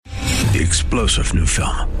the explosive new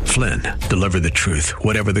film, Flynn, Deliver the Truth,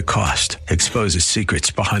 Whatever the Cost, exposes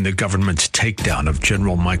secrets behind the government's takedown of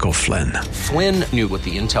General Michael Flynn. Flynn knew what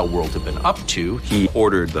the intel world had been up to. He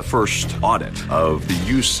ordered the first audit of the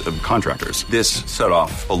use of contractors. This set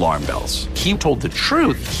off alarm bells. He told the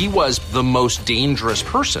truth. He was the most dangerous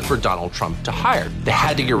person for Donald Trump to hire. They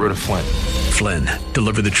had to get rid of Flynn. Flynn,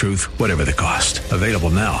 Deliver the Truth, Whatever the Cost. Available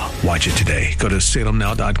now. Watch it today. Go to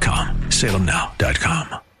salemnow.com.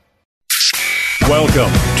 salemnow.com.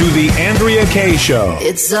 Welcome to the Andrea Kaye Show.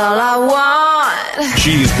 It's all I want.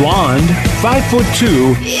 She's blonde,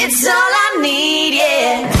 5'2". It's all I need,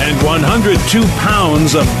 yeah. And 102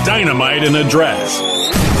 pounds of dynamite in a dress.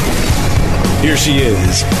 Here she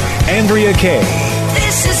is, Andrea Kaye.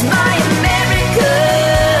 This is my America.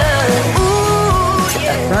 Ooh,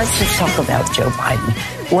 yeah. Let's just talk about Joe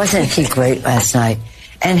Biden. Wasn't he great last night?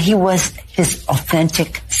 And he was his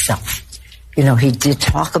authentic self. You know, he did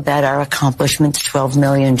talk about our accomplishments, 12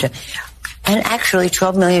 million jobs, and actually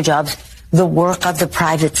 12 million jobs, the work of the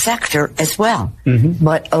private sector as well. Mm-hmm.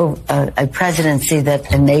 But a presidency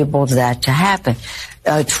that enabled that to happen.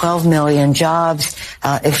 12 million jobs,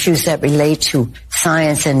 issues that relate to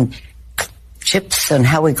science and chips and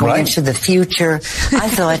how we go into the future. I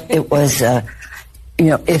thought it was, you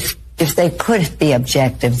know, if they could be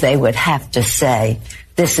objective, they would have to say,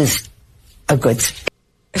 this is a good speech.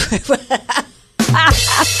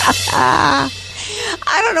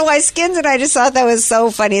 I don't know why Skins and I just thought that was so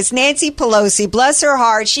funny. It's Nancy Pelosi, bless her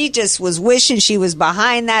heart. She just was wishing she was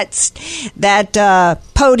behind that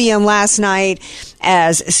podium last night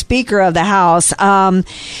as Speaker of the House.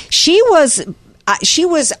 She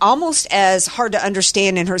was almost as hard to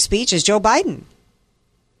understand in her speech as Joe Biden.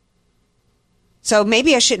 So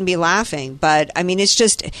maybe I shouldn't be laughing, but I mean, it's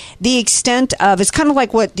just the extent of, it's kind of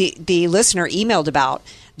like what the listener emailed about,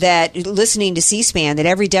 that listening to C-SPAN, that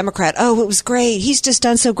every Democrat, oh, it was great. He's just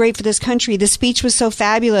done so great for this country. The speech was so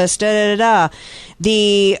fabulous. Da, da,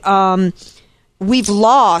 da. We've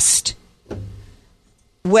lost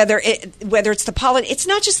whether it's it's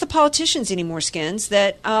not just the politicians anymore, Skins,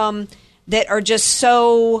 that are just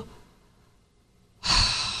so,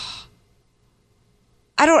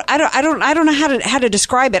 I don't know how to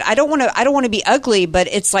describe it. I don't want to be ugly, but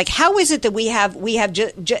it's like, how is it that we have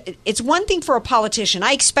it's one thing for a politician.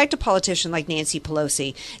 I expect a politician like Nancy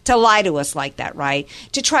Pelosi to lie to us like that, right?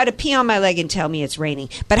 To try to pee on my leg and tell me it's raining.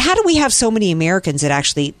 But how do we have so many Americans that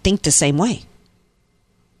actually think the same way?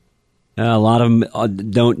 A lot of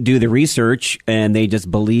them don't do the research, and they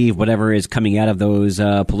just believe whatever is coming out of those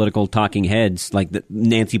political talking heads. Like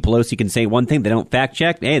Nancy Pelosi can say one thing, they don't fact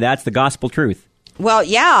check. Hey, that's the gospel truth. Well,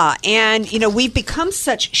 yeah, and, you know, we've become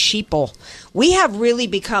such sheeple. We have really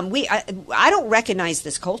become, I don't recognize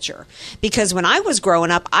this culture, because when I was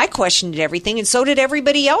growing up, I questioned everything, and so did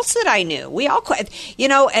everybody else that I knew. We all, you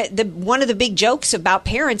know, one of the big jokes about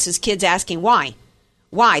parents is kids asking why.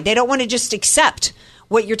 Why? They don't want to just accept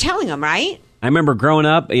what you're telling them, right? I remember growing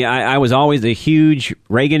up, I was always a huge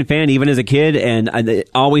Reagan fan, even as a kid, and it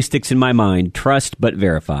always sticks in my mind, trust but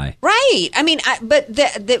verify. Right. I mean, but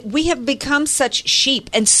we have become such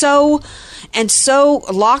sheep and so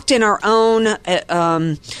locked in our own,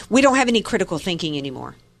 we don't have any critical thinking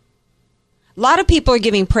anymore. A lot of people are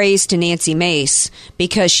giving praise to Nancy Mace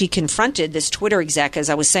because she confronted this Twitter exec, as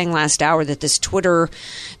I was saying last hour, that this Twitter,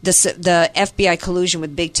 the FBI collusion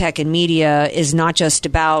with big tech and media is not just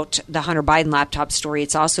about the Hunter Biden laptop story.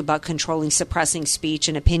 It's also about controlling, suppressing speech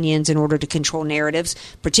and opinions in order to control narratives,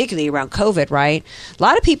 particularly around COVID, right? A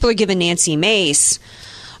lot of people are giving Nancy Mace,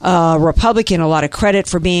 Republican, a lot of credit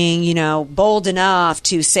for being, you know, bold enough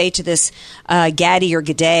to say to this Gaddy or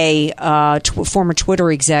Gaudet, former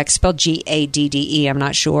Twitter exec, spelled Gadde, I'm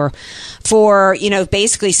not sure, for, you know,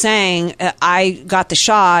 basically saying, I got the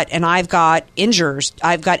shot and I've got injuries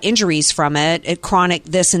from it, chronic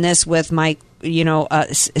this and this with my, you know,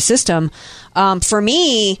 system. For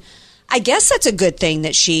me, I guess that's a good thing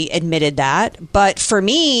that she admitted that. But for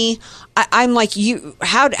me, I'm like,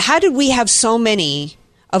 how did we have so many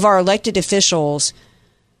of our elected officials?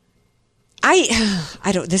 I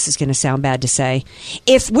don't, this is going to sound bad to say.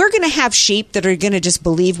 If we're going to have sheep that are going to just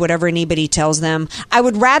believe whatever anybody tells them, I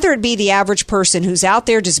would rather it be the average person who's out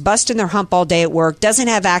there just busting their hump all day at work, doesn't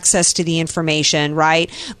have access to the information, right?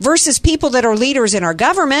 Versus people that are leaders in our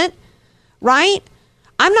government, right?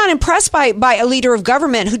 I'm not impressed by a leader of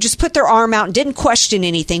government who just put their arm out and didn't question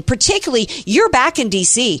anything. Particularly, you're back in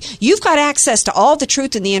D.C. You've got access to all the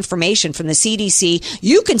truth and the information from the CDC.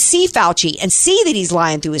 You can see Fauci and see that he's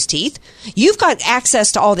lying through his teeth. You've got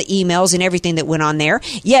access to all the emails and everything that went on there.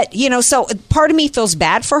 Yet, you know, so part of me feels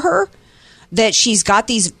bad for her that she's got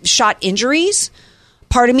these shot injuries.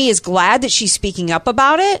 Part of me is glad that she's speaking up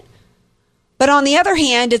about it. But on the other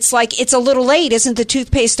hand, it's like, it's a little late. Isn't the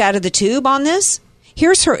toothpaste out of the tube on this?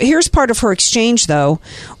 Here's part of her exchange, though,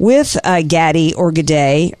 with Gaddy or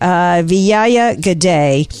Gaudet, Vijaya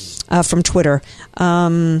Gaudet from Twitter.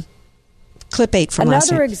 Clip 8 from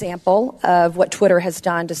last night. Another example of what Twitter has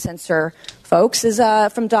done to censor folks is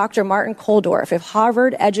from Dr. Martin Kulldorff, a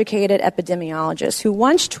Harvard-educated epidemiologist who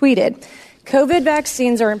once tweeted, COVID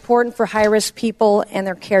vaccines are important for high-risk people and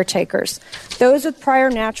their caretakers. Those with prior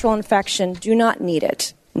natural infection do not need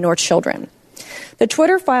it, nor children. The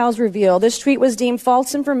Twitter files reveal this tweet was deemed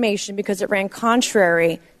false information because it ran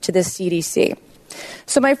contrary to the CDC.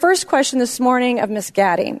 So my first question this morning of Ms.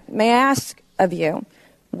 Gaddy, may I ask of you,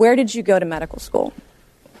 where did you go to medical school?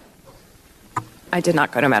 I did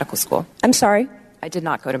not go to medical school. I'm sorry? I did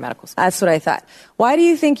not go to medical school. That's what I thought. Why do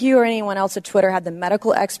you think you or anyone else at Twitter had the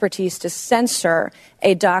medical expertise to censor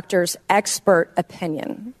a doctor's expert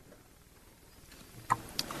opinion?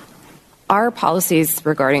 Our policies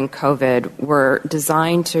regarding COVID were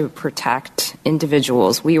designed to protect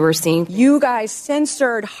individuals. We were seeing... You guys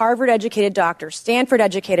censored Harvard-educated doctors,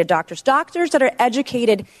 Stanford-educated doctors, doctors that are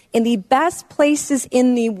educated in the best places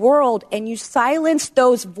in the world, and you silenced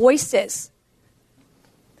those voices.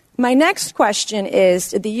 My next question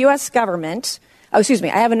is, did the U.S. government... Oh, excuse me,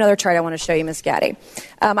 I have another chart I want to show you, Ms. Gaddy.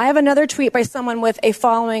 I have another tweet by someone with a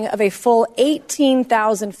following of a full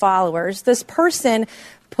 18,000 followers. This person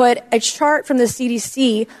put a chart from the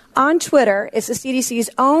CDC on Twitter. It's the CDC's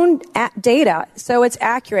own data, so it's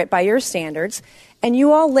accurate by your standards. And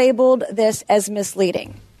you all labeled this as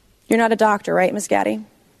misleading. You're not a doctor, right, Ms. Gaddy?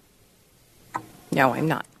 No, I'm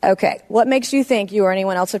not. Okay. What makes you think you or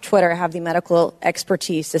anyone else at Twitter have the medical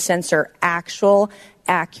expertise to censor actual,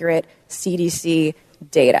 accurate CDC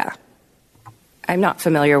data? I'm not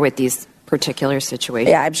familiar with these particular situations.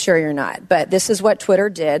 Yeah, I'm sure you're not. But this is what Twitter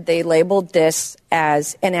did. They labeled this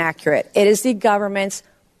as inaccurate. It is the government's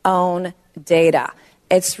own data.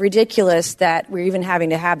 It's ridiculous that we're even having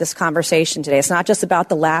to have this conversation today. It's not just about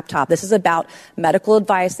the laptop. This is about medical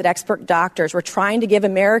advice that expert doctors were trying to give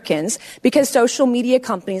Americans because social media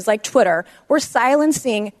companies like Twitter were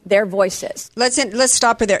silencing their voices. Let's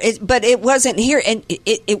stop her there. But it wasn't here, and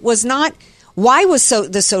it was not. Why was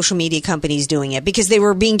the social media companies doing it? Because they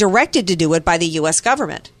were being directed to do it by the U.S.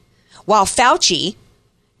 government, while Fauci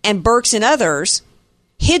and Birx and others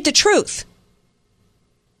hid the truth.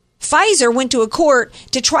 Pfizer went to a court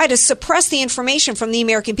to try to suppress the information from the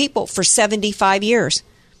American people for 75 years.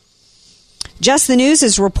 Just the News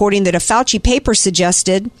is reporting that a Fauci paper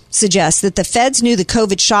suggests that the feds knew the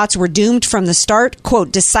COVID shots were doomed from the start,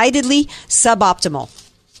 quote, decidedly suboptimal.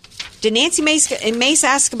 Did Nancy Mace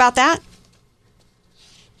ask about that?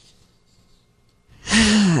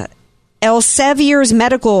 Elsevier's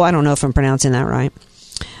Medical, I don't know if I'm pronouncing that right.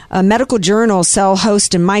 A medical journal, Cell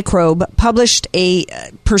Host and Microbe, published a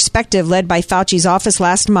perspective led by Fauci's office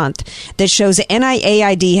last month that shows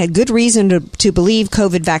NIAID had good reason to believe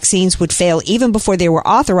COVID vaccines would fail even before they were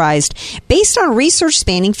authorized, based on research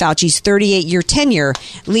spanning Fauci's 38-year tenure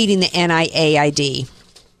leading the NIAID.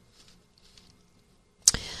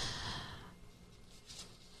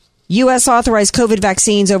 U.S. authorized COVID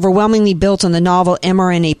vaccines, overwhelmingly built on the novel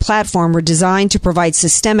mRNA platform, were designed to provide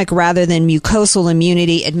systemic rather than mucosal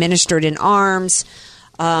immunity administered in arms.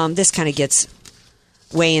 This kind of gets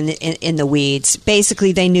way in the weeds.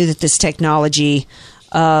 Basically, they knew that this technology,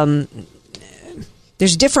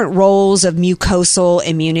 there's different roles of mucosal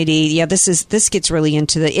immunity. Yeah, this gets really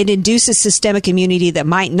into it induces systemic immunity that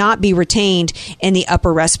might not be retained in the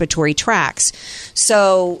upper respiratory tracts.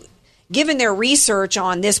 So, given their research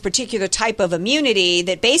on this particular type of immunity,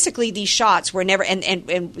 that basically these shots were never,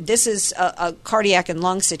 and this is a cardiac and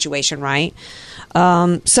lung situation, right?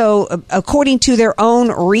 So according to their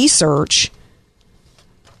own research,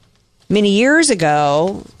 many years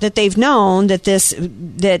ago, that they've known that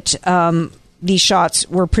these shots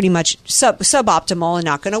were pretty much suboptimal and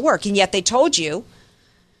not going to work, and yet they told you.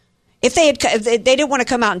 If they didn't want to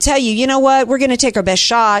come out and tell you, you know what, we're going to take our best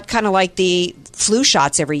shot, kind of like the flu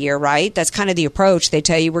shots every year, right? That's kind of the approach. They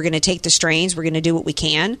tell you we're going to take the strains, we're going to do what we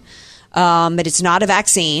can, but it's not a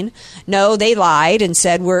vaccine. No, they lied and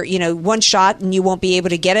said we're, one shot and you won't be able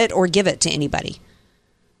to get it or give it to anybody.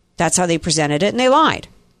 That's how they presented it, and they lied.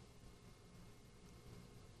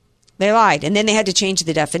 They lied. And then they had to change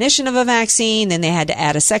the definition of a vaccine. Then they had to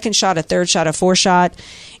add a second shot, a third shot, a fourth shot.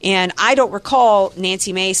 And I don't recall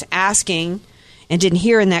Nancy Mace asking, and didn't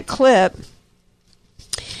hear in that clip,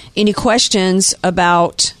 any questions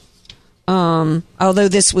about, although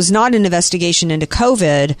this was not an investigation into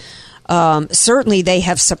COVID, certainly they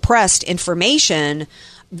have suppressed information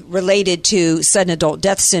related to sudden adult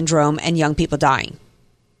death syndrome and young people dying.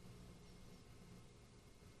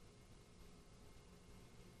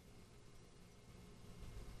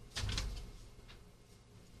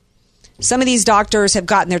 Some of these doctors have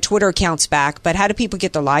gotten their Twitter accounts back, but how do people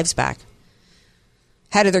get their lives back?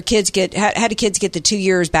 How do kids get the 2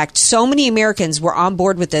 years back? So many Americans were on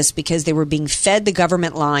board with this because they were being fed the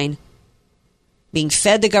government line.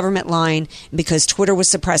 Because Twitter was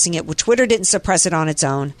suppressing it. Well, Twitter didn't suppress it on its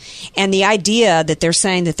own. And the idea that they're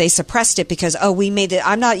saying that they suppressed it because, we made it.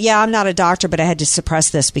 I'm not a doctor, but I had to suppress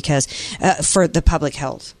this because for the public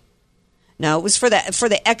health. No, it was for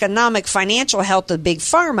the economic, financial health of big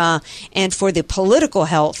pharma and for the political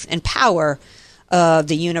health and power of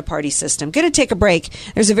the uniparty system. Going to take a break.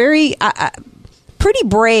 There's a very pretty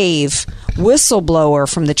brave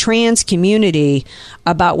whistleblower from the trans community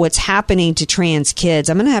about what's happening to trans kids.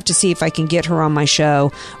 I'm going to have to see if I can get her on my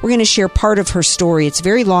show. We're going to share part of her story. It's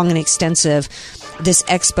very long and extensive, this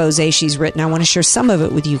expose she's written. I want to share some of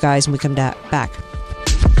it with you guys when we come back.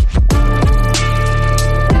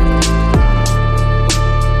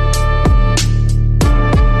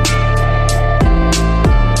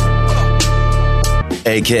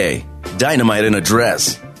 AK, Dynamite in a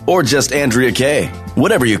Dress, or just Andrea Kaye.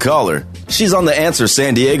 Whatever you call her, she's on The Answer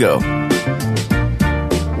San Diego.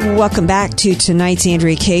 Welcome back to tonight's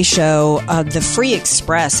Andrea Kaye Show. The Free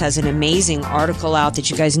Express has an amazing article out that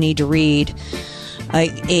you guys need to read.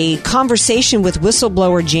 A conversation with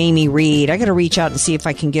whistleblower Jamie Reed. I got to reach out and see if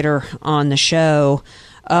I can get her on the show.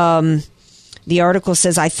 The article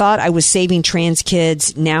says, I thought I was saving trans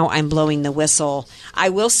kids. Now I'm blowing the whistle. I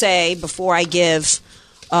will say, before I give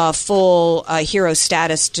full hero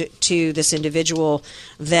status to this individual,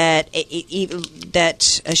 that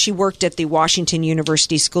she worked at the Washington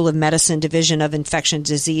University School of Medicine Division of Infectious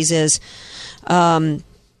Diseases.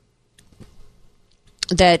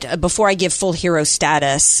 That before I give full hero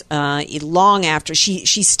status, long after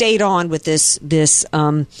she stayed on with this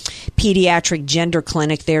pediatric gender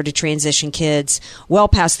clinic there to transition kids, well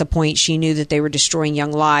past the point she knew that they were destroying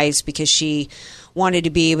young lives, because she wanted to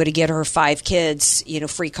be able to get her 5 kids,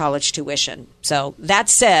 free college tuition. So that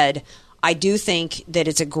said, I do think that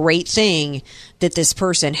it's a great thing that this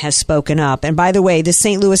person has spoken up. And by the way, this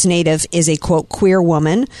St. Louis native is a, quote, queer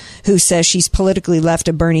woman who says she's politically left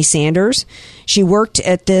of Bernie Sanders. She worked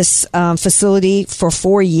at this facility for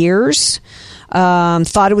 4 years.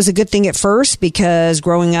 Thought it was a good thing at first because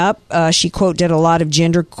growing up, she, quote, did a lot of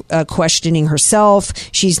gender questioning herself.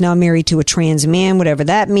 She's now married to a trans man, whatever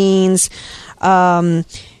that means.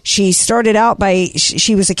 She started out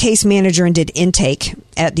she was a case manager and did intake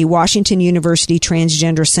at the Washington University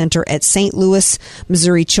Transgender Center at St. Louis,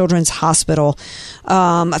 Missouri Children's Hospital.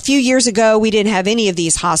 A few years ago, we didn't have any of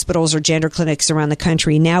these hospitals or gender clinics around the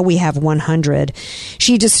country. Now we have 100.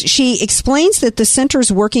 She explains that the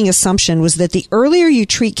center's working assumption was that the earlier you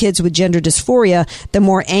treat kids with gender dysphoria, the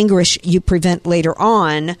more anguish you prevent later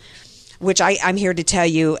on, which I'm here to tell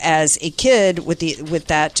you as a kid with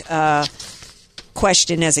that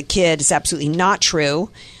question as a kid is absolutely not true.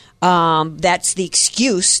 That's the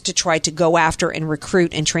excuse to try to go after and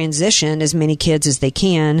recruit and transition as many kids as they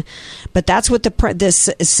can. But that's what this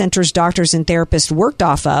center's doctors and therapists worked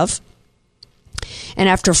off of. And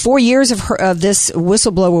after 4 years of this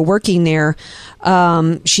whistleblower working there,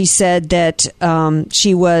 she said that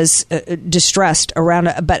she was distressed around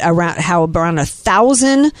how around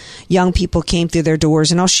 1,000 young people came through their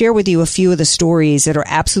doors. And I'll share with you a few of the stories that are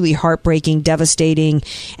absolutely heartbreaking, devastating,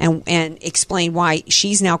 and explain why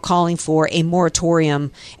she's now calling for a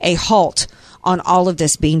moratorium, a halt on all of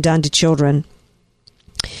this being done to children.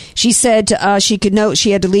 She said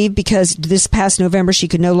she had to leave because this past November she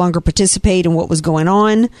could no longer participate in what was going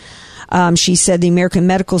on. She said the American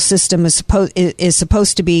medical system is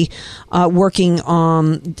supposed to be working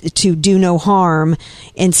to do no harm.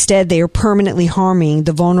 Instead, they are permanently harming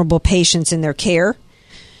the vulnerable patients in their care.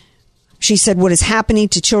 She said what is happening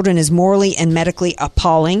to children is morally and medically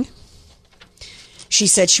appalling. She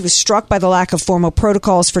said she was struck by the lack of formal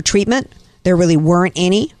protocols for treatment. There really weren't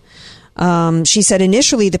any. She said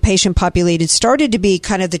initially the patient populated started to be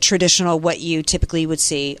kind of the traditional, what you typically would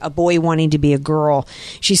see, a boy wanting to be a girl.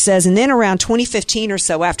 She says, and then around 2015 or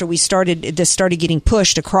so, after this started getting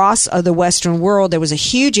pushed across the Western world, there was a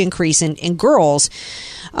huge increase in girls,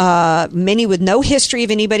 many with no history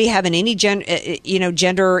of anybody having any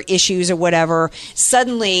gender issues or whatever,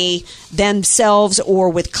 suddenly themselves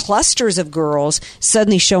or with clusters of girls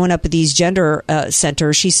suddenly showing up at these gender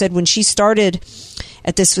centers. She said when she started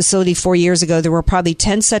at this facility 4 years ago, there were probably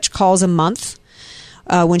 10 such calls a month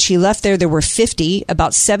When she left there were 50.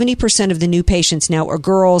 About 70% of the new patients now are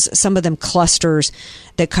girls, some of them clusters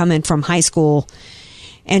that come in from high school.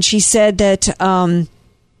 And she said that,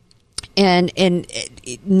 and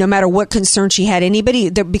no matter what concern she had,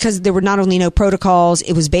 because there were not only no protocols,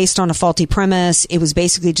 it was based on a faulty premise. It was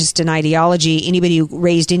basically just an ideology. Anybody who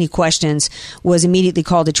raised any questions was immediately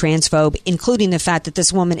called a transphobe, including the fact that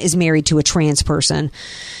this woman is married to a trans person.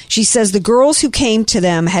 She says the girls who came to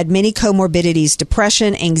them had many comorbidities: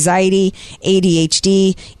 depression, anxiety,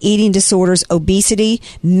 ADHD, eating disorders, obesity.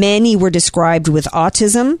 Many were described with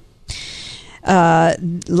autism.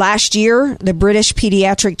 Last year, the British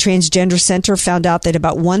Pediatric Transgender Center found out that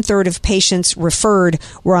about 1/3 of patients referred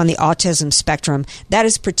were on the autism spectrum. That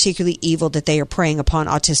is particularly evil that they are preying upon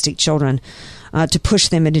autistic children to push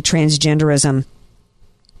them into transgenderism.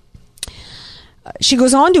 She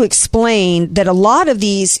goes on to explain that a lot of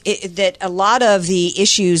the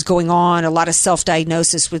issues going on, a lot of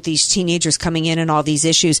self-diagnosis with these teenagers coming in and all these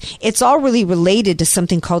issues, it's all really related to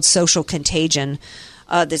something called social contagion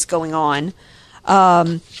that's going on.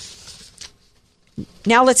 Now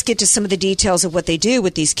let's get to some of the details of what they do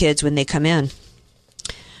with these kids when they come in.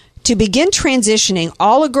 To begin transitioning,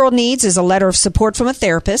 all a girl needs is a letter of support from a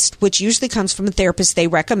therapist, which usually comes from a therapist they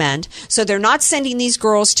recommend. So they're not sending these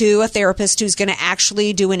girls to a therapist who's going to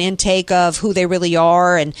actually do an intake of who they really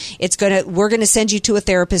are, and we're going to send you to a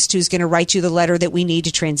therapist who's going to write you the letter that we need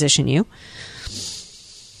to transition you.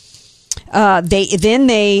 That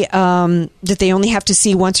they only have to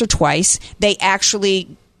see once or twice. They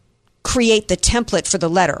actually create the template for the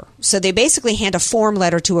letter. So they basically hand a form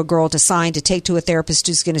letter to a girl to sign to take to a therapist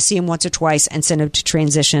who's going to see him once or twice and send him to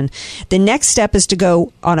transition. The next step is to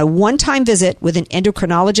go on a one-time visit with an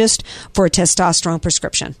endocrinologist for a testosterone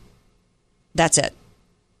prescription. That's it.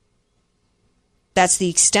 That's the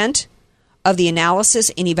extent of the analysis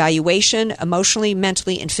and evaluation, emotionally,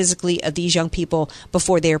 mentally, and physically, of these young people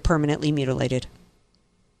before they are permanently mutilated.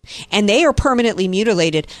 And they are permanently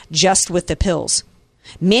mutilated just with the pills.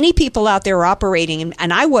 Many people out there are operating,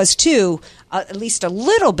 and I was too, at least a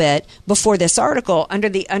little bit before this article, under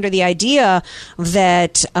the idea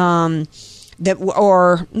that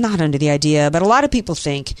or not under the idea, but a lot of people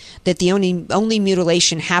think that the only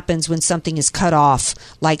mutilation happens when something is cut off,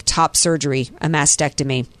 like top surgery, a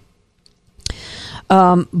mastectomy.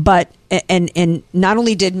 But not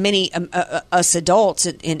only did many us adults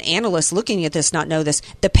and analysts looking at this not know this,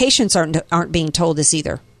 the patients aren't being told this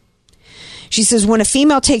either. She says, when a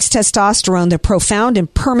female takes testosterone, the profound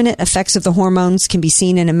and permanent effects of the hormones can be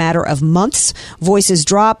seen in a matter of months. Voices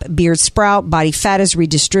drop, beards sprout, body fat is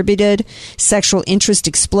redistributed, sexual interest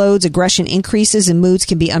explodes, aggression increases, and moods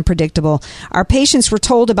can be unpredictable. Our patients were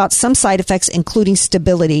told about some side effects, including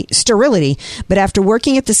sterility. But after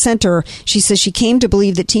working at the center, she says she came to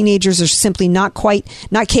believe that teenagers are simply not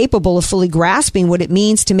capable of fully grasping what it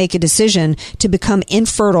means to make a decision to become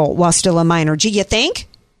infertile while still a minor. Gee, you think?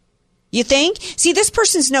 You think? See, this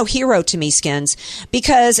person's no hero to me, Skins,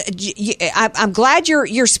 because I'm glad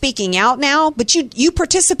you're speaking out now, but you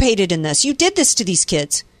participated in this. You did this to these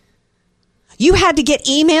kids. You had to get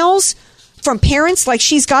emails from parents like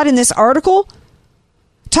she's got in this article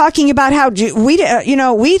talking about how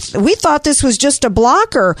we thought this was just a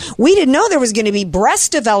blocker. We didn't know there was going to be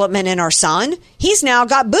breast development in our son. He's now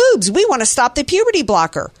got boobs. We want to stop the puberty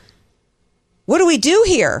blocker. What do we do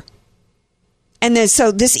here? And then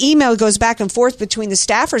so this email goes back and forth between the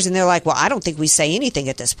staffers, and they're like, well, I don't think we say anything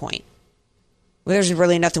at this point. Well, there's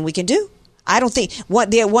really nothing we can do. I don't think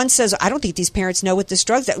one says, I don't think these parents know what this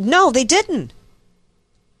drug's at. No, they didn't.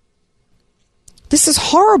 This is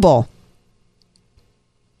horrible.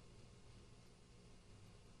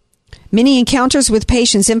 Many encounters with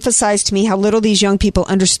patients emphasized to me how little these young people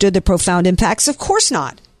understood the profound impacts. Of course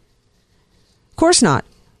not. Of course not.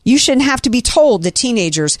 You shouldn't have to be told that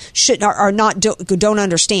teenagers don't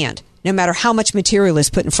understand, no matter how much material is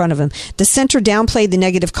put in front of them. The center downplayed the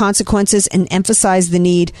negative consequences and emphasized the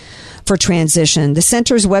need for transition. The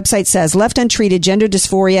center's website says, left untreated, gender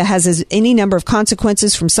dysphoria has any number of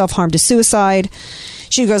consequences from self-harm to suicide.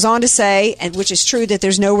 She goes on to say, and which is true, that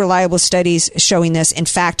there's no reliable studies showing this. In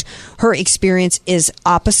fact, her experience is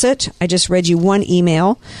opposite. I just read you one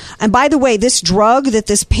email. And by the way, this drug that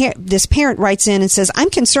this parent writes in and says, I'm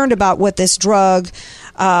concerned about what this drug,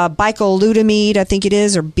 bicalutamide, I think it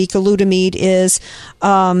is, or bicalutamide is.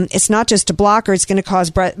 It's not just a blocker. It's going to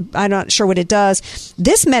cause, I'm not sure what it does.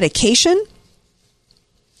 This medication,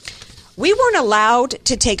 we weren't allowed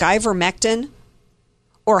to take ivermectin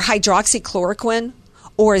or hydroxychloroquine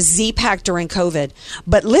or a Z-Pak during COVID.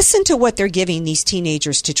 But listen to what they're giving these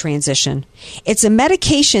teenagers to transition. It's a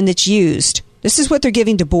medication that's used. This is what they're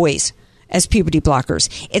giving to boys as puberty blockers.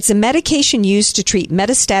 It's a medication used to treat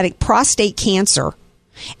metastatic prostate cancer.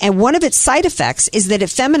 And one of its side effects is that it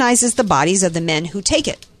feminizes the bodies of the men who take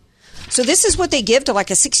it. So this is what they give to like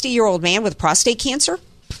a 60-year-old man with prostate cancer?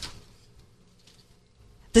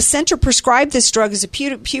 The center prescribed this drug as a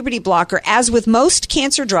puberty blocker. As with most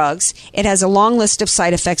cancer drugs, it has a long list of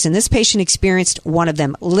side effects, and this patient experienced one of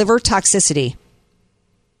them, liver toxicity.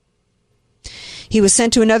 He was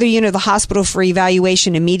sent to another unit of the hospital for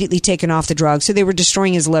evaluation, immediately taken off the drug. So they were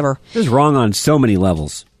destroying his liver. This is wrong on so many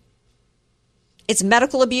levels. It's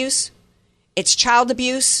medical abuse. It's child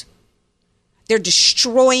abuse. They're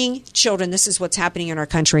destroying children. This is what's happening in our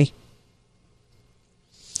country.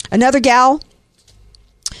 Another gal,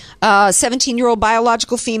 17-year-old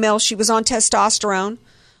biological female. She was on testosterone.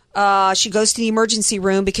 She goes to the emergency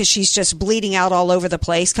room because she's just bleeding out all over the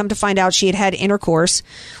place. Come to find out she had had intercourse.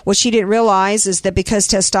 What she didn't realize is that because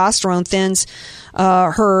testosterone thins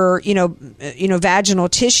her, vaginal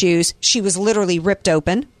tissues, she was literally ripped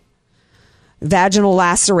open. Vaginal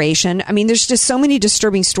laceration. I mean, there's just so many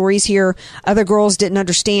disturbing stories here. Other girls didn't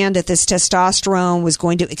understand that this testosterone was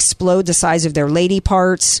going to explode the size of their lady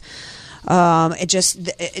parts. It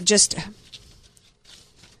just.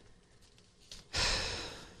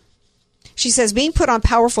 She says being put on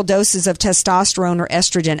powerful doses of testosterone or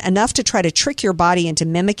estrogen, enough to try to trick your body into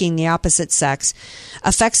mimicking the opposite sex,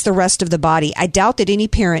 affects the rest of the body. I doubt that any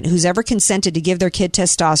parent who's ever consented to give their kid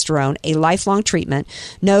testosterone, a lifelong treatment,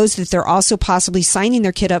 knows that they're also possibly signing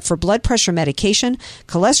their kid up for blood pressure medication,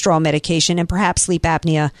 cholesterol medication, and perhaps sleep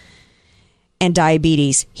apnea and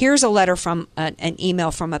diabetes. Here's a letter from an email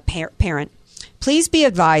from a parent. Please be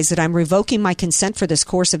advised that I'm revoking my consent for this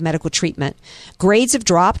course of medical treatment. Grades have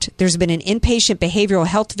dropped. There's been an inpatient behavioral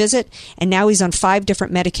health visit, and now he's on 5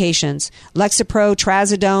 different medications: Lexapro,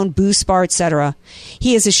 Trazodone, Buspar, etc.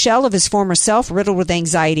 He is a shell of his former self, riddled with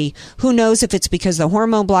anxiety. Who knows if it's because of the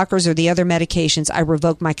hormone blockers or the other medications? I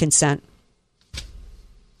revoke my consent.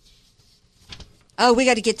 Oh, we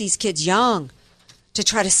got to get these kids young to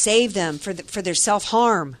try to save them for their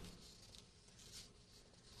self-harm.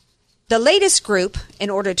 The latest group, in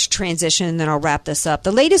order to transition, and then I'll wrap this up,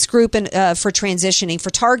 the latest group for transitioning, for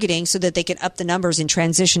targeting so that they can up the numbers and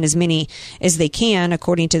transition as many as they can,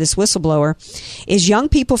 according to this whistleblower, is young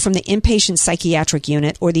people from the inpatient psychiatric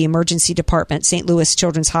unit or the emergency department, St. Louis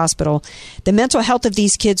Children's Hospital. The mental health of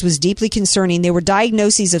these kids was deeply concerning. There were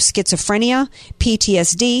diagnoses of schizophrenia,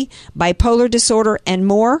 PTSD, bipolar disorder, and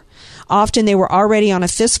more. Often they were already on a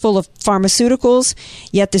fistful of pharmaceuticals,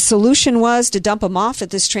 yet the solution was to dump them off at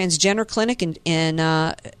this transgender clinic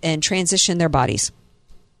and transition their bodies.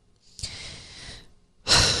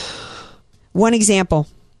 One example.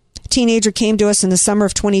 A teenager came to us in the summer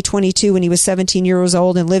of 2022 when he was 17 years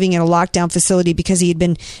old and living in a lockdown facility because he had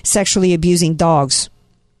been sexually abusing dogs.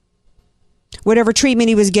 Whatever treatment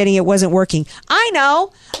he was getting, it wasn't working. I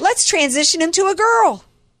know. Let's transition him to a girl.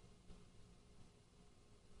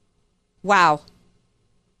 Wow.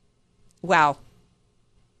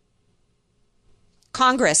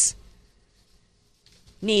 Congress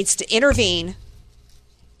needs to intervene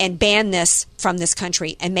and ban this from this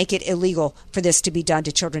country and make it illegal for this to be done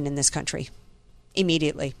to children in this country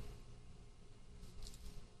immediately.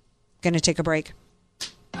 Going to take a break.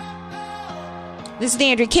 This is the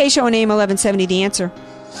Andrea Kaye Show on AM 1170, The Answer.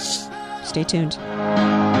 Stay tuned.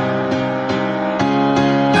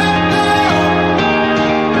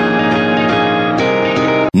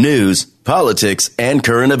 News, politics, and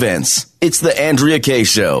current events. It's the Andrea Kaye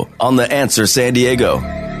Show on The Answer San Diego.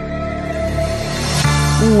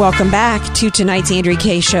 Welcome back to tonight's Andrea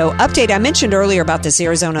Kaye Show update. I mentioned earlier about this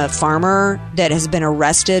Arizona farmer that has been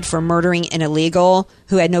arrested for murdering an illegal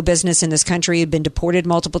who had no business in this country, had been deported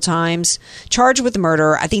multiple times, charged with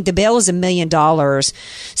murder. I think the bail is $1 million.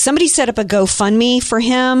 Somebody set up a GoFundMe for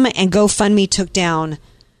him, and GoFundMe took down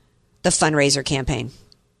the fundraiser campaign.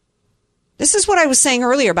 This is what I was saying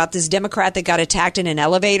earlier about this Democrat that got attacked in an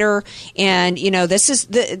elevator, and this is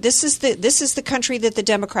the country that the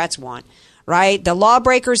Democrats want, right? The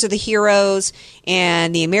lawbreakers are the heroes,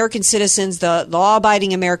 and the American citizens, the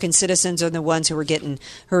law-abiding American citizens, are the ones who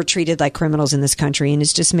are treated like criminals in this country, and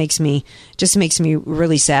it just makes me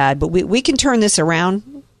really sad. But we can turn this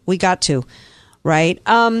around. We got to, right?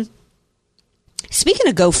 Speaking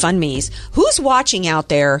of GoFundMes, who's watching out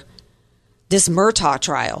there this Murtaugh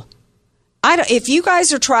trial? If you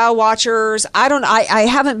guys are trial watchers, I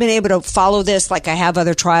haven't been able to follow this like I have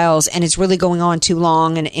other trials, and it's really going on too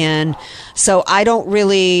long, and so I don't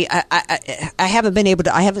really, I haven't been able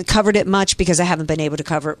to, I haven't covered it much because I haven't been able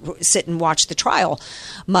to sit and watch the trial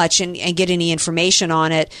much and get any information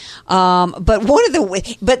on it.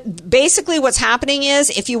 But basically what's happening is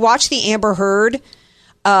if you watch the Amber Heard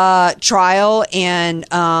trial and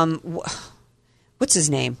what's his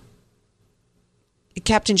name?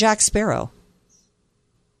 Captain Jack Sparrow.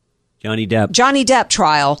 Johnny Depp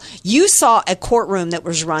trial. You saw a courtroom that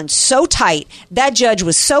was run so tight. That judge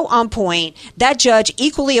was so on point. That judge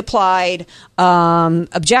equally applied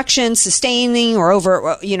objection, sustaining, or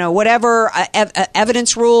over, whatever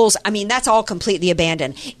evidence rules. I mean, that's all completely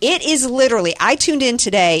abandoned. It is literally, I tuned in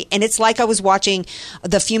today, and it's like I was watching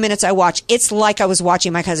the few minutes I watched. It's like I was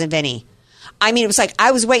watching My Cousin Vinny. I mean, it was like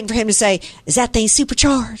I was waiting for him to say, "Is that thing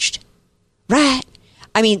supercharged?" Right?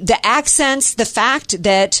 I mean, the accents, the fact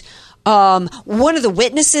that one of the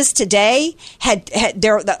witnesses today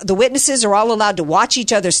the witnesses are all allowed to watch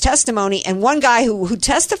each other's testimony, and one guy who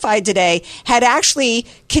testified today had actually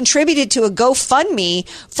contributed to a GoFundMe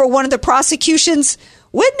for one of the prosecution's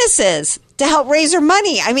witnesses to help raise her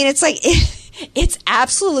money. I mean, it's like it's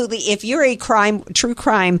absolutely, if you're a true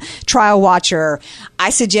crime trial watcher,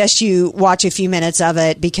 I suggest you watch a few minutes of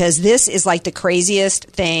it, because this is like the craziest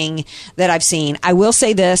thing that I've seen. I will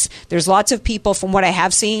say this, there's lots of people, from what I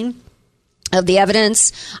have seen of the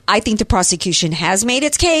evidence, I think the prosecution has made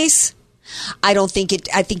its case. I think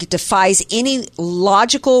it defies any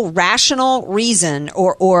logical, rational reason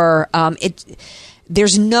or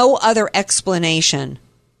there's no other explanation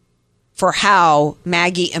for how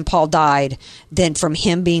Maggie and Paul died than from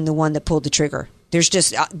him being the one that pulled the trigger. There's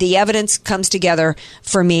just, the evidence comes together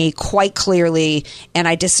for me quite clearly, and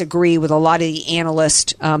I disagree with a lot of the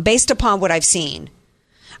analysts based upon what I've seen.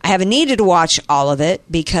 I haven't needed to watch all of it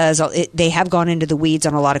because they have gone into the weeds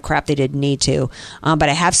on a lot of crap they didn't need to. But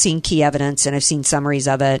I have seen key evidence, and I've seen summaries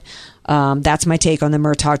of it. That's my take on the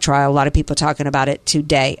Murtaugh trial. A lot of people talking about it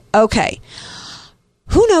today. Okay.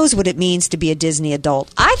 Who knows what it means to be a Disney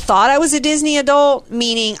adult? I thought I was a Disney adult,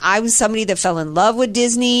 meaning I was somebody that fell in love with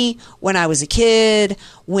Disney when I was a kid,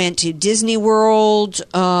 went to Disney World.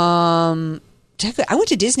 I went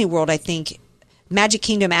to Disney World, I think, Magic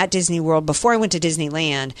Kingdom at Disney World before I went to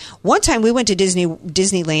Disneyland. One time we went to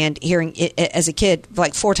Disneyland here as a kid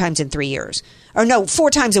like 4 times in 3 years. Or no, 4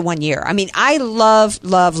 times in 1 year. I mean, I love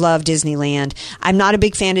Disneyland. I'm not a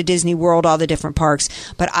big fan of Disney World, all the different parks,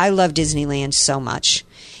 but I love Disneyland so much.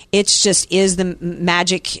 It's just is the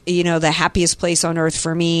magic, the happiest place on earth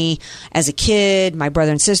for me as a kid. My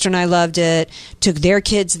brother and sister and I loved it, took their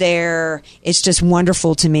kids there. It's just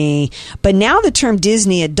wonderful to me. But now the term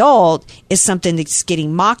Disney adult is something that's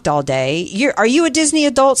getting mocked all day. Are you a Disney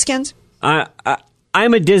adult, Skins?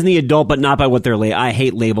 I'm a Disney adult, but not by what they're I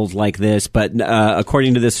hate labels like this, but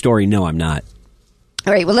according to this story, no, I'm not.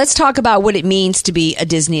 All right, well, let's talk about what it means to be a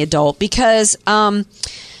Disney adult, because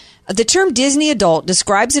the term Disney adult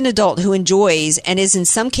describes an adult who enjoys and is in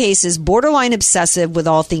some cases borderline obsessive with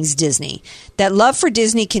all things Disney. That love for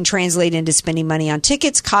Disney can translate into spending money on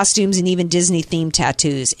tickets, costumes, and even Disney-themed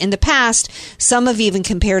tattoos. In the past, some have even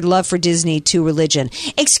compared love for Disney to religion.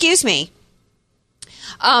 Excuse me.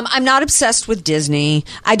 I'm not obsessed with Disney.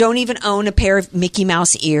 I don't even own a pair of Mickey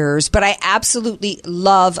Mouse ears, but I absolutely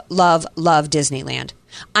love Disneyland.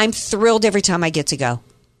 I'm thrilled every time I get to go.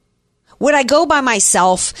 Would I go by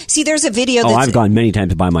myself? See, there's a video that's... I've gone many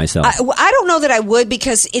times by myself. I don't know that I would,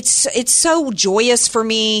 because it's so joyous for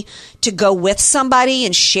me to go with somebody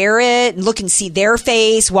and share it and look and see their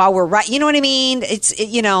face while we're right. You know what I mean? It's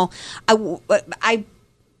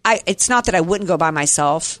not that I wouldn't go by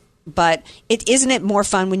myself, but isn't it more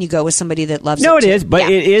fun when you go with somebody that loves it? No, it is, but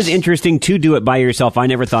it is interesting to do it by yourself. I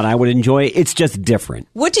never thought I would enjoy it. It's just different.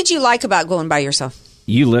 What did you like about going by yourself?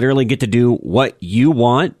 You literally get to do what you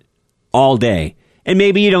want all day. And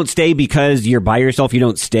maybe you don't stay because you're by yourself. You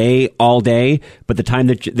don't stay all day, but the time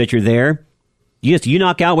that you're there, you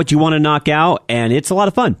knock out what you want to knock out, and it's a lot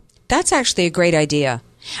of fun. That's actually a great idea.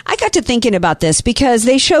 I got to thinking about this because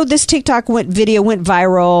they showed this TikTok video went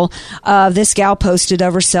viral. This gal posted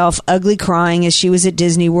of herself ugly crying as she was at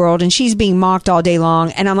Disney World, and she's being mocked all day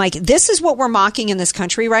long. And I'm like, this is what we're mocking in this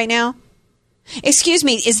country right now? Excuse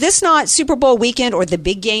me, is this not Super Bowl weekend or the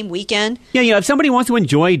big game weekend? Yeah, if somebody wants to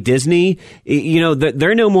enjoy Disney,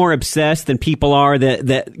 they're no more obsessed than people are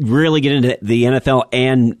that really get into the NFL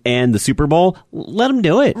and the Super Bowl. Let them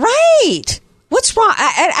do it. Right. What's wrong?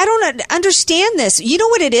 I don't understand this. You know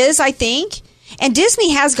what it is, I think? And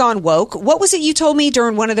Disney has gone woke. What was it you told me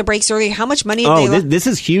during one of the breaks earlier? How much money did they... This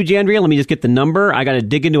is huge, Andrea. Let me just get the number. I got to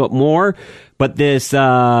dig into it more. But this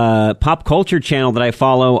pop culture channel that I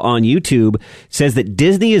follow on YouTube says that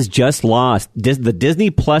Disney has just lost the Disney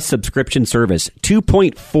Plus subscription service,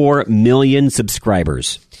 2.4 million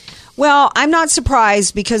subscribers. Well, I'm not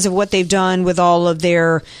surprised because of what they've done with all of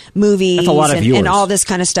their movies. That's a lot of viewers. And all this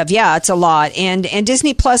kind of stuff. Yeah, it's a lot. And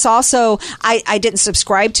Disney Plus also, I didn't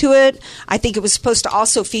subscribe to it. I think it was supposed to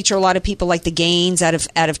also feature a lot of people like the Gaines out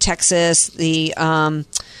of Texas. The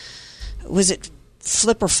was it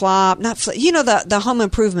Flip or Flop? Not Flip, the Home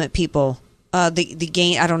Improvement people. The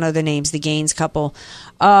Gain, I don't know their names. The Gaines couple.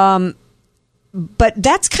 But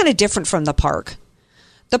that's kind of different from the park.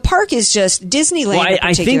 The park is just Disneyland. Well,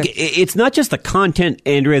 I think it's not just the content,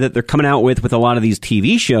 Andrea, that they're coming out with a lot of these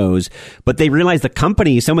TV shows, but they realize the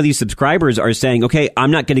company, some of these subscribers are saying, okay, I'm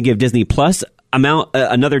not going to give Disney Plus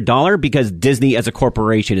another $1 because Disney as a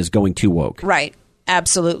corporation is going too woke. Right.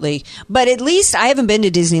 Absolutely. But at least I haven't been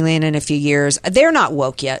to Disneyland in a few years. They're not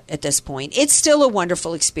woke yet at this point. It's still a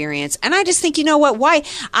wonderful experience. And I just think, you know what? Why?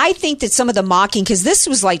 I think that some of the mocking, because this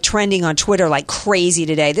was like trending on Twitter like crazy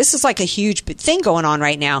today. This is like a huge thing going on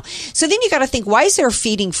right now. So then you got to think, why is there a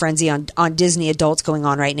feeding frenzy on Disney adults going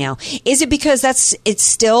on right now? Is it because it's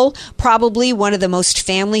still probably one of the most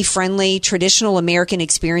family-friendly, traditional American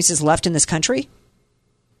experiences left in this country?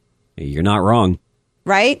 You're not wrong.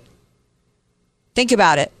 Right? Think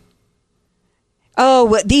about it.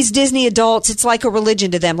 Oh, these Disney adults, it's like a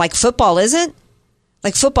religion to them. Like football isn't?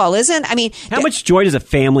 I mean... How much joy does a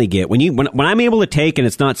family get? When I'm able to take, and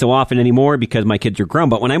it's not so often anymore because my kids are grown,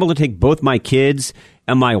 but when I'm able to take both my kids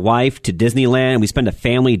and my wife to Disneyland and we spend a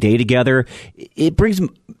family day together, it brings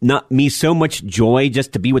not me so much joy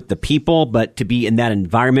just to be with the people, but to be in that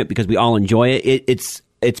environment because we all enjoy it.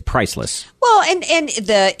 It's priceless. Well, and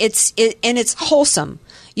it's wholesome.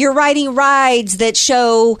 You're riding rides that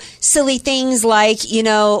show silly things like,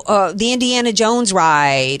 the Indiana Jones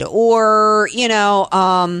ride or,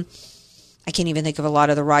 I can't even think of a lot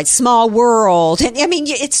of the rides. Small World. And I mean,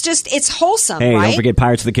 it's wholesome, hey, right? Don't forget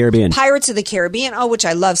Pirates of the Caribbean. Pirates of the Caribbean, which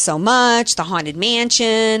I love so much. The Haunted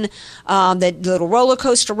Mansion, the little roller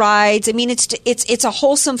coaster rides. I mean, it's a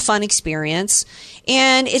wholesome, fun experience.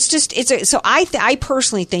 And so I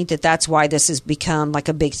personally think that that's why this has become like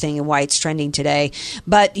a big thing and why it's trending today.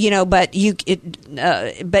 But but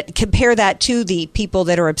compare that to the people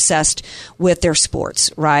that are obsessed with their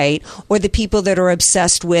sports, right? Or the people that are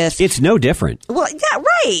obsessed with. It's no different. Well, yeah,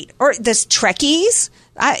 right. Or this Trekkies,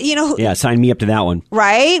 Yeah, sign me up to that one.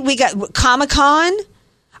 Right. We got Comic-Con.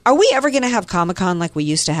 Are we ever going to have Comic-Con like we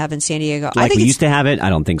used to have in San Diego? Like we used to have it?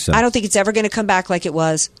 I don't think so. I don't think it's ever going to come back like it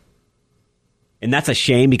was. And that's a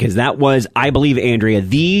shame because that was, I believe, Andrea,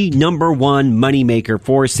 the number one moneymaker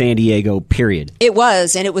for San Diego, period. It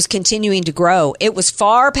was, and it was continuing to grow. It was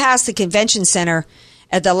far past the convention center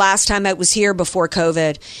at the last time it was here before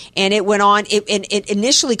COVID. And it went on. It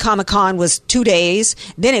initially, Comic-Con was 2 days.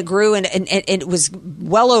 Then it grew, and it was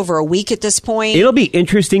well over a week at this point. It'll be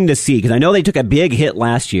interesting to see, because I know they took a big hit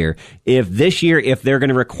last year. If this year, if they're going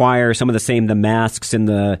to require some of the masks and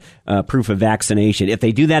the proof of vaccination, if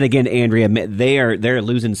they do that again, Andrea, they're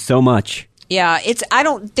losing so much. Yeah, I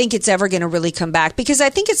don't think it's ever going to really come back, because I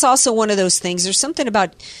think it's also one of those things. There's something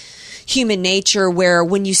about human nature where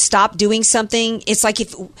when you stop doing something, it's like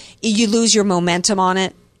if you lose your momentum on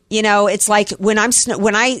it. It's like when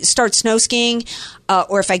I start snow skiing,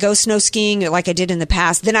 or if I go snow skiing like I did in the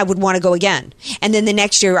past, then I would want to go again. And then the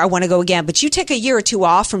next year I want to go again. But you take a year or two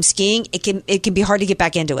off from skiing, it can be hard to get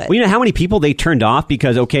back into it. Well, you know how many people they turned off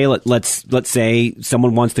because, okay, let's say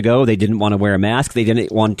someone wants to go, they didn't want to wear a mask, they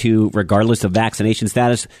didn't want to, regardless of vaccination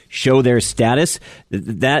status, show their status.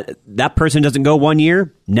 That person doesn't go 1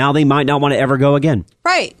 year, now they might not want to ever go again.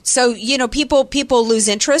 Right. So, people lose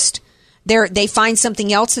interest. They find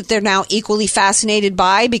something else that they're now equally fascinated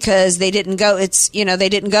by because they didn't go. They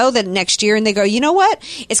didn't go the next year, and they go, you know what?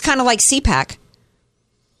 It's kind of like CPAC.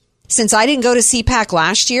 Since I didn't go to CPAC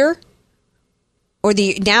last year, or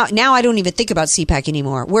now I don't even think about CPAC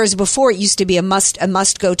anymore. Whereas before it used to be a must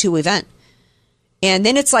go to event. And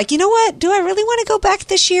then it's like, you know what? Do I really want to go back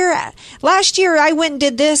this year? Last year I went and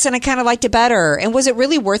did this, and I kind of liked it better. And was it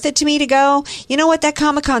really worth it to me to go? You know what? That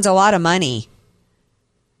Comic-Con's a lot of money.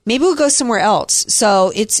 Maybe we'll go somewhere else.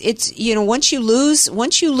 So it's once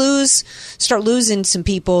you start losing some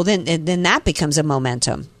people, then that becomes a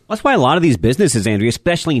momentum. That's why a lot of these businesses, Andrea,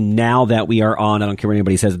 especially now that we are on, I don't care what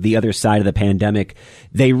anybody says, the other side of the pandemic,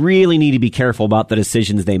 they really need to be careful about the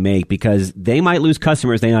decisions they make because they might lose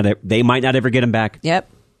customers. They might not ever get them back. Yep.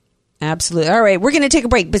 Absolutely. All right, we're going to take a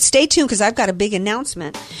break, but stay tuned because I've got a big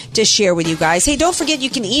announcement to share with you guys. Hey, don't forget you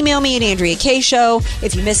can email me at Andrea K Show.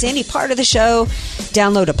 If you miss any part of the show,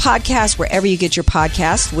 download a podcast wherever you get your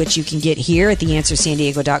podcast, which you can get here at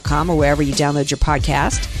theanswersandiego.com or wherever you download your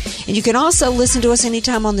podcast. And you can also listen to us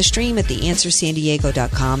anytime on the stream at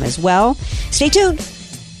theanswersandiego.com as well. Stay tuned.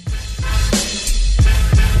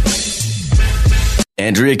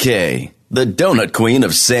 Andrea Kay, the donut queen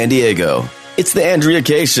of San Diego. It's the Andrea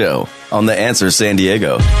Kay Show on The Answer San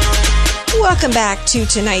Diego. Welcome back to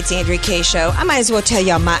tonight's Andrea Kay Show. I might as well tell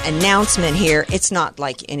y'all my announcement here. It's not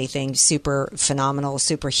like anything super phenomenal,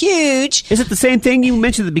 super huge. Is it the same thing you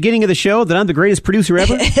mentioned at the beginning of the show, that I'm the greatest producer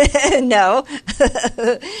ever? No.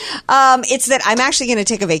 It's that I'm actually going to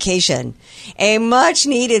take a vacation. A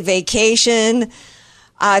much-needed vacation.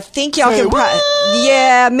 I think y'all can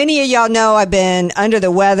many of y'all know I've been under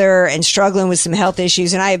the weather and struggling with some health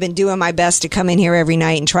issues, and I have been doing my best to come in here every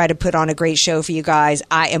night and try to put on a great show for you guys.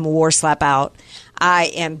 I am war slap out.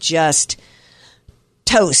 I am just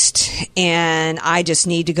toast, and I just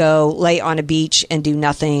need to go lay on a beach and do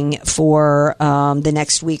nothing for the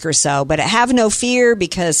next week or so. But have no fear,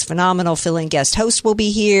 because phenomenal fill-in guest host will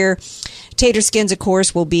be here. Tater Skins, of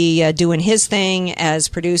course, will be doing his thing as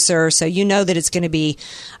producer, so you know that it's going to be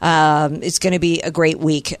a great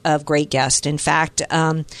week of great guests. In fact,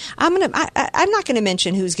 I'm not going to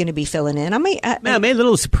mention who's going to be filling in. I made a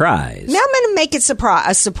little surprise. Now I'm going to make it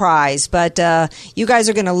a surprise, but you guys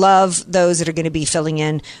are going to love those that are going to be filling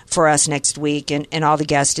in for us next week, and all the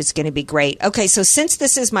guests. It's going to be great. Okay, so since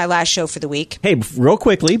this is my last show for the week, hey, real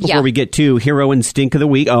quickly before we get to Hero and Stink of the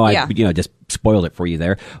Week. I just spoiled it for you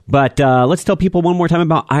there, but let's tell people one more time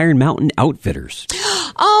about Iron Mountain Outfitters.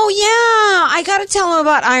 Oh yeah, I got to tell them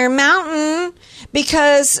about Iron Mountain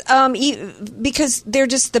because they're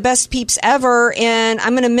just the best peeps ever, and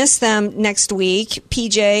I'm going to miss them next week.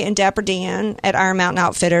 PJ and Dapper Dan at Iron Mountain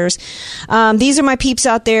Outfitters. These are my peeps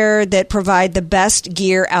out there that provide the best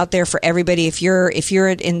gear out there for everybody. If you're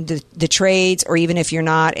in the trades, or even if you're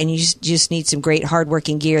not, and you just need some great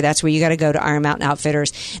hardworking gear, that's where you got to go to Iron Mountain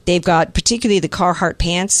Outfitters. They've got particularly the Carhartt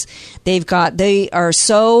pants. They are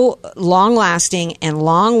so long lasting and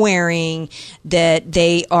long wearing that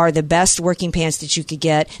they are the best working pants that you could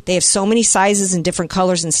get. They have so many sizes and different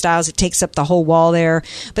colors and styles. It takes up the whole wall there.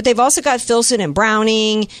 But they've also got Filson and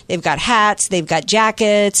Browning. They've got hats. They've got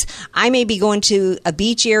jackets. I may be going to a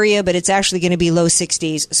beach area, but it's actually going to be low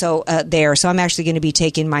 60s. So I'm actually going to be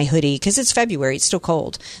taking my hoodie because it's February. It's still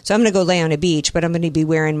cold. So I'm going to go lay on a beach, but I'm going to be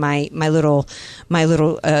wearing my little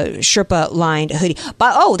Sherpa lined hoodie.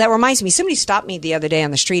 But that reminds me, somebody stopped me the other day on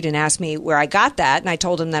the street and asked me where I got that, and I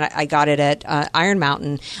told them that I got it at Iron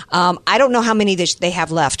Mountain. I don't know how many they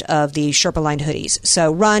have left of the Sherpa lined hoodies.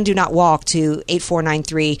 So run, do not walk to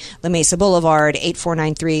 8493 La Mesa Boulevard,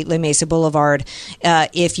 8493 La Mesa Boulevard,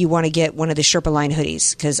 if you want to get one of the Sherpa lined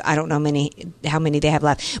hoodies, because I don't know how many they have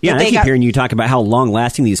left. Yeah, I keep hearing you talk about how long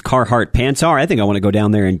lasting these Carhartt pants are. I think I want to go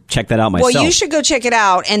down there and check that out myself. Well, you should go check it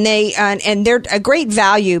out, and they're a great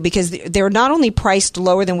value because they're not only priced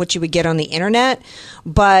lower than what you would get on the internet,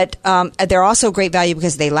 but they're also great value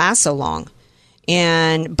because they last so long.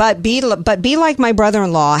 But be like my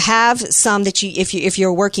brother-in-law. Have some that you, if you're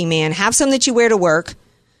a working man, have some that you wear to work.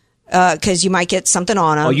 Because you might get something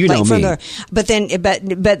on them. Oh, you know me. But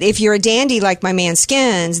if you're a dandy like my man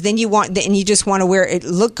Skins, then you just want to wear it,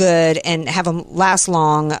 look good, and have them last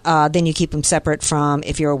long. Then you keep them separate from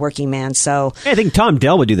if you're a working man. So I think Tom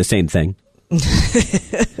Dell would do the same thing.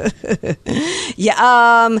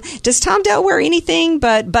 Yeah. Does Tom Dell wear anything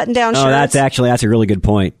but button-down shirts? That's a really good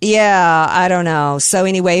point. Yeah, I don't know. So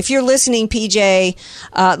anyway, if you're listening, PJ,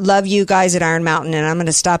 love you guys at Iron Mountain, and I'm going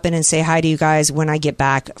to stop in and say hi to you guys when I get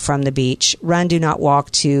back from the beach. Run, do not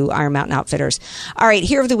walk to Iron Mountain Outfitters. All right,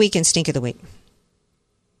 Hero of the Week and Stink of the Week.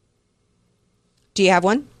 Do you have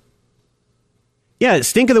one? Yeah,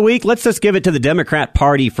 Stink of the Week, let's just give it to the Democrat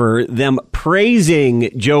Party for them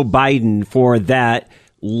praising Joe Biden for that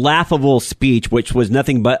laughable speech, which was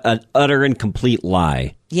nothing but an utter and complete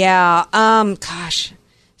lie. Yeah,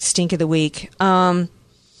 Stink of the Week.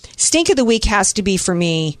 Stink of the Week has to be, for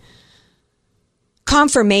me,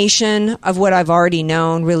 confirmation of what I've already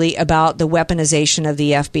known, really, about the weaponization of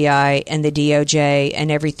the FBI and the DOJ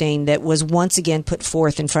and everything that was once again put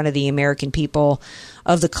forth in front of the American people,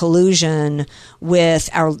 of the collusion with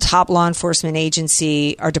our top law enforcement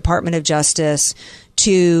agency, our Department of Justice,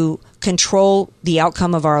 to control the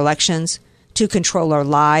outcome of our elections, to control our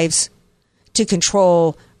lives, to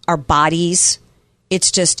control our bodies. It's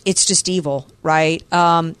just evil, right?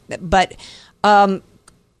 But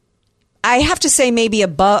I have to say maybe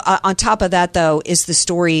above, on top of that, though, is the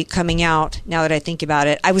story coming out, now that I think about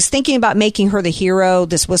it. I was thinking about making her the hero,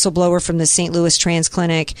 this whistleblower from the St. Louis Trans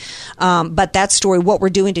Clinic. But that story, what we're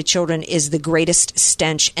doing to children, is the greatest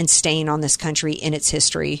stench and stain on this country in its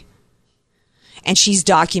history. And she's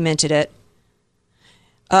documented it.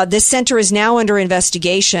 This center is now under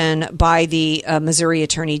investigation by the Missouri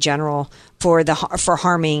Attorney General for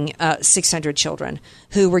harming 600 children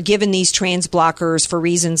who were given these trans blockers for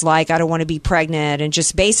reasons like I don't want to be pregnant, and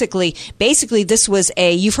just basically this was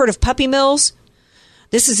you've heard of puppy mills?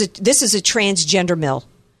 This is a transgender mill.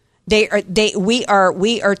 We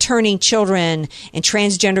are turning children in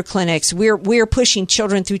transgender clinics. We're pushing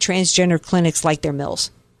children through transgender clinics like they're mills.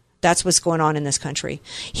 That's what's going on in this country.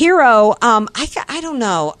 Hero, I don't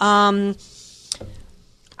know.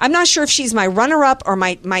 I'm not sure if she's my runner-up or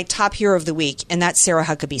my top hero of the week, and that's Sarah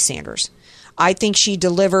Huckabee Sanders. I think she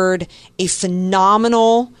delivered a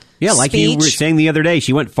phenomenal like speech. You were saying the other day,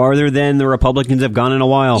 she went farther than the Republicans have gone in a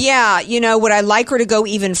while. Yeah, would I like her to go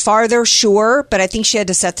even farther? Sure, but I think she had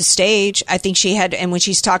to set the stage. I think she had, and when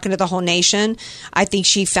she's talking to the whole nation, I think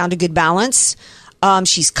she found a good balance.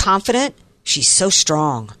 She's confident. She's so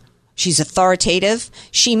strong. She's authoritative.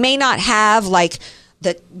 She may not have like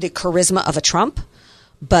the charisma of a Trump,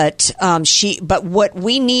 but what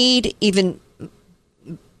we need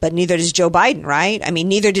but neither does Joe Biden, right? I mean,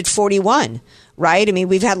 neither did 41, right? I mean,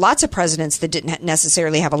 we've had lots of presidents that didn't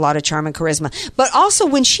necessarily have a lot of charm and charisma. But also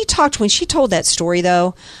when she told that story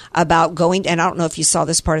though about going, and I don't know if you saw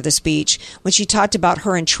this part of the speech, when she talked about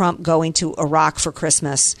her and Trump going to Iraq for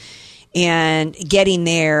Christmas and getting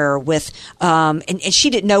there with, and she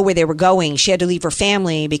didn't know where they were going. She had to leave her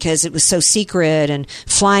family because it was so secret, and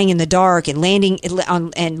flying in the dark and landing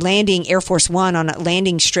Air Force One on a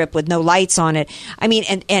landing strip with no lights on it. I mean,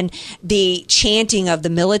 and the chanting of the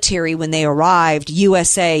military when they arrived,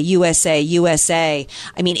 USA, USA, USA.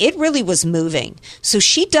 I mean, it really was moving. So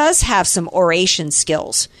she does have some oration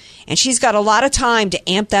skills. And she's got a lot of time to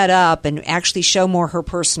amp that up and actually show more her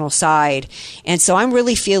personal side. And so I'm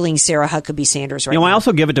really feeling Sarah Huckabee Sanders right now. I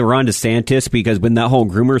also give it to Ron DeSantis because when that whole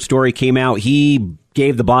groomer story came out, he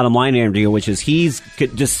gave the bottom line, Andrea, which is he's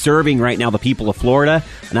just serving right now the people of Florida.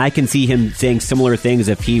 And I can see him saying similar things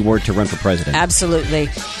if he were to run for president. Absolutely.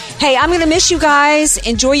 Hey, I'm going to miss you guys.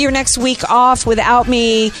 Enjoy your next week off without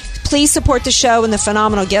me. Please support the show and the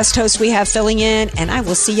phenomenal guest host we have filling in. And I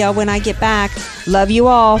will see y'all when I get back. Love you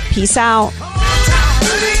all. Peace out.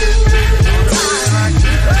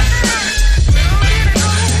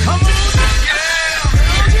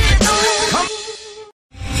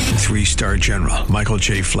 3-star General Michael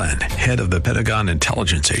J. Flynn, head of the Pentagon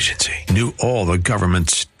Intelligence Agency, knew all the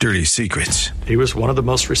government's dirty secrets. He was one of the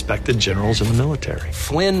most respected generals in the military.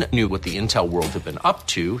 Flynn knew what the intel world had been up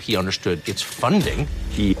to. He understood its funding.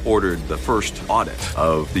 He ordered the first audit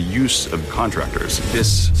of the use of contractors.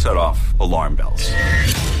 This set off alarm bells.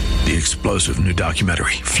 The explosive new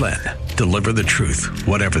documentary, Flynn, Deliver the Truth,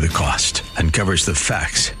 Whatever the Cost, uncovers the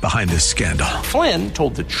facts behind this scandal. Flynn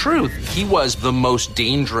told the truth. He was the most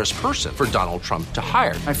dangerous person for Donald Trump to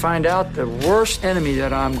hire. I find out the worst enemy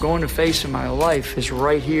that I'm going to face in my life is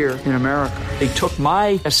right here in America. They took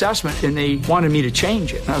my assessment and they wanted me to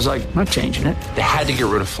change it. And I was like, I'm not changing it. They had to get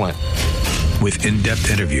rid of Flynn. With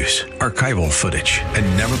in-depth interviews, archival footage, and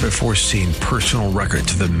never-before-seen personal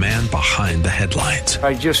records of the man behind the headlines.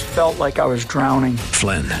 I just felt like I was drowning.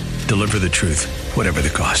 Flynn, Deliver the Truth, Whatever the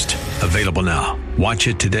Cost. Available now. Watch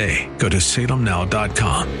it today. Go to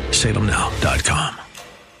salemnow.com. salemnow.com.